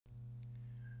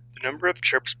The number of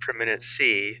chirps per minute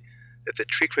C that the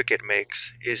tree cricket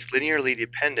makes is linearly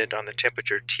dependent on the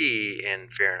temperature T in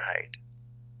Fahrenheit.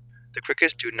 The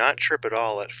crickets do not chirp at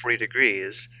all at 40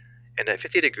 degrees, and at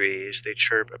 50 degrees they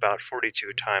chirp about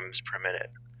 42 times per minute.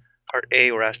 Part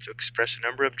A, we're asked to express the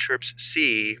number of chirps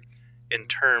C in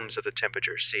terms of the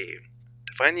temperature C.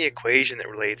 To find the equation that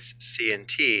relates C and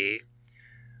T,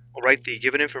 we'll write the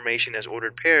given information as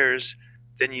ordered pairs,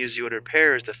 then use the ordered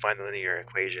pairs to find the linear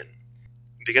equation.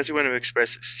 Because we want to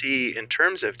express C in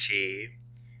terms of T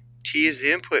is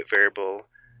the input variable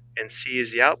and C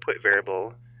is the output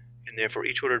variable, and therefore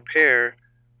each ordered pair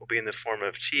will be in the form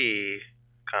of T,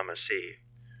 comma C,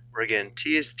 where again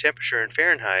T is the temperature in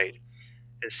Fahrenheit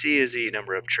and C is the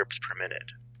number of chirps per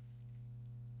minute.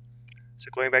 So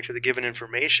going back to the given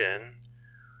information,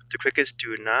 the crickets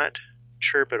do not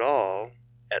chirp at all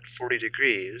at 40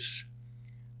 degrees.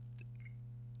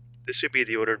 This would be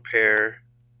the ordered pair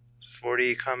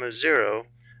 40, 0,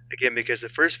 again because the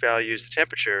first value is the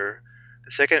temperature,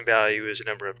 the second value is the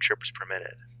number of chirps per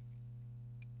minute.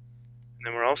 And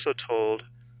then we're also told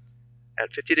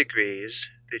at 50 degrees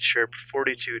they chirp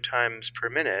 42 times per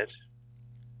minute,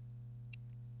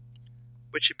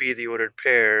 which would be the ordered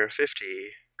pair 50,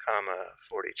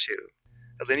 42.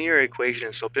 A linear equation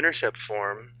in slope-intercept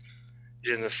form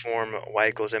is in the form y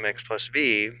equals mx plus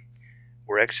b,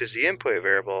 where x is the input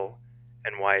variable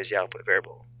and y is the output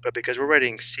variable. But because we're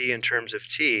writing c in terms of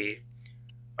t,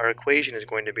 our equation is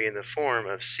going to be in the form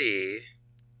of c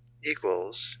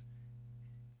equals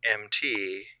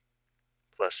mt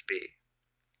plus b.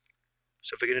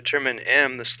 So if we can determine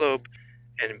m, the slope,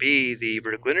 and b, the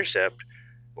vertical intercept,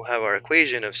 we'll have our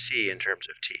equation of c in terms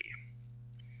of t.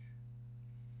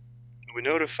 We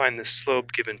know to find the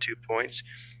slope given 2 points,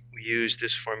 we use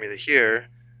this formula here,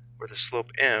 where the slope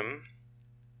m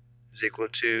is equal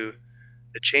to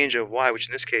the change of y, which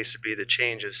in this case would be the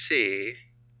change of c,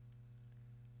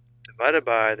 divided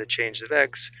by the change of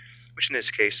x, which in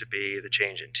this case would be the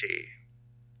change in t.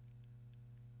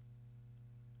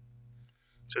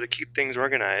 So to keep things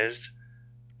organized,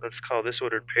 let's call this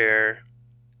ordered pair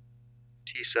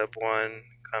t sub 1,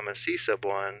 comma c sub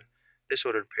 1, this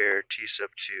ordered pair t sub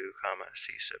 2, comma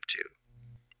c sub 2.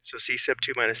 So c sub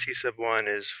 2 minus c sub 1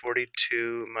 is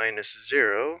 42 minus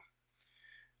 0.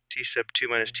 T sub 2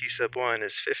 minus T sub 1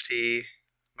 is 50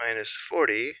 minus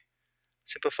 40.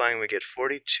 Simplifying, we get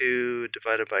 42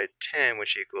 divided by 10,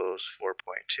 which equals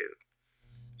 4.2.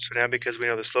 So now because we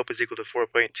know the slope is equal to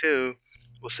 4.2,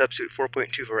 we'll substitute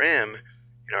 4.2 for m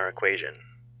in our equation.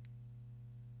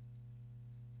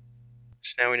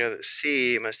 So now we know that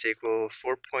c must equal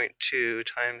 4.2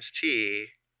 times t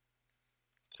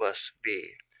plus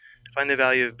b. To find the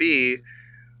value of b,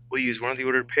 we'll use one of the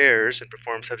ordered pairs and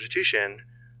perform substitution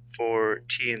for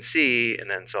t and c, and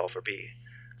then solve for b.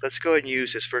 Let's go ahead and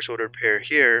use this first ordered pair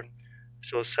here.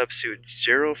 So let's substitute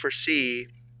 0 for c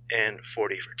and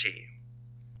 40 for t.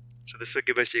 So this will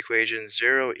give us the equation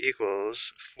 0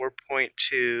 equals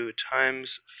 4.2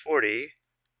 times 40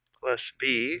 plus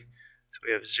b. So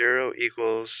we have 0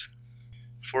 equals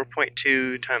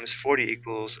 4.2 times 40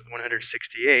 equals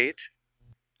 168.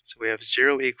 So we have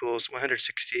 0 equals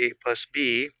 168 plus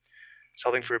b.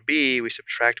 Solving for b, we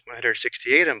subtract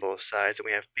 168 on both sides, and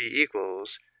we have b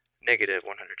equals negative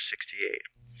 168.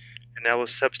 And now we'll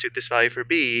substitute this value for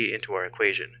b into our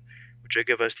equation, which will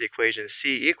give us the equation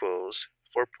c equals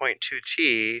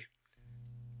 4.2t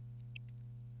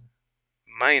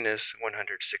minus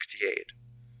 168.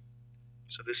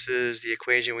 So this is the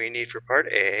equation we need for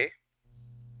part A.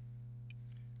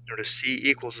 Notice c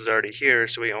equals is already here,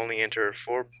 so we only enter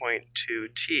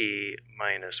 4.2t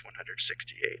minus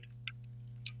 168.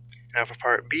 Now for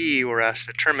part B, we're asked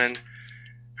to determine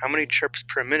how many chirps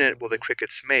per minute will the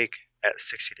crickets make at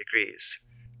 60 degrees.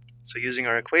 So using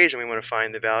our equation, we want to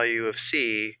find the value of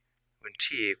c when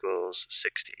t equals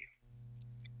 60.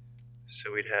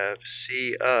 So we'd have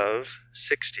c of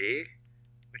 60,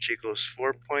 which equals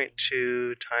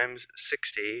 4.2 times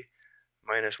 60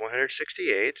 minus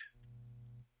 168.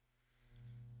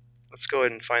 Let's go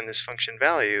ahead and find this function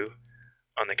value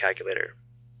on the calculator.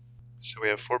 So we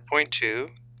have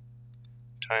 4.2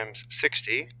 times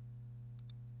 60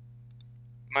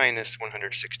 minus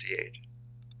 168.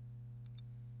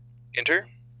 Enter,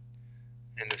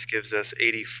 and this gives us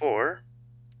 84.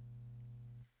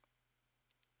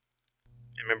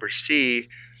 And remember, c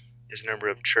is the number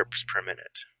of chirps per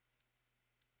minute.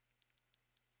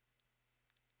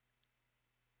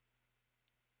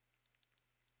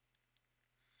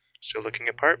 So looking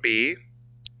at part B,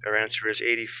 our answer is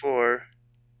 84,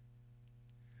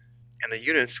 and the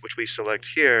units which we select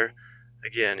here,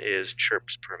 again, is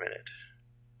chirps per minute.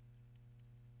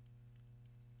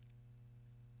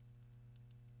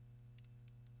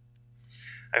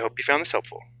 I hope you found this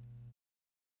helpful.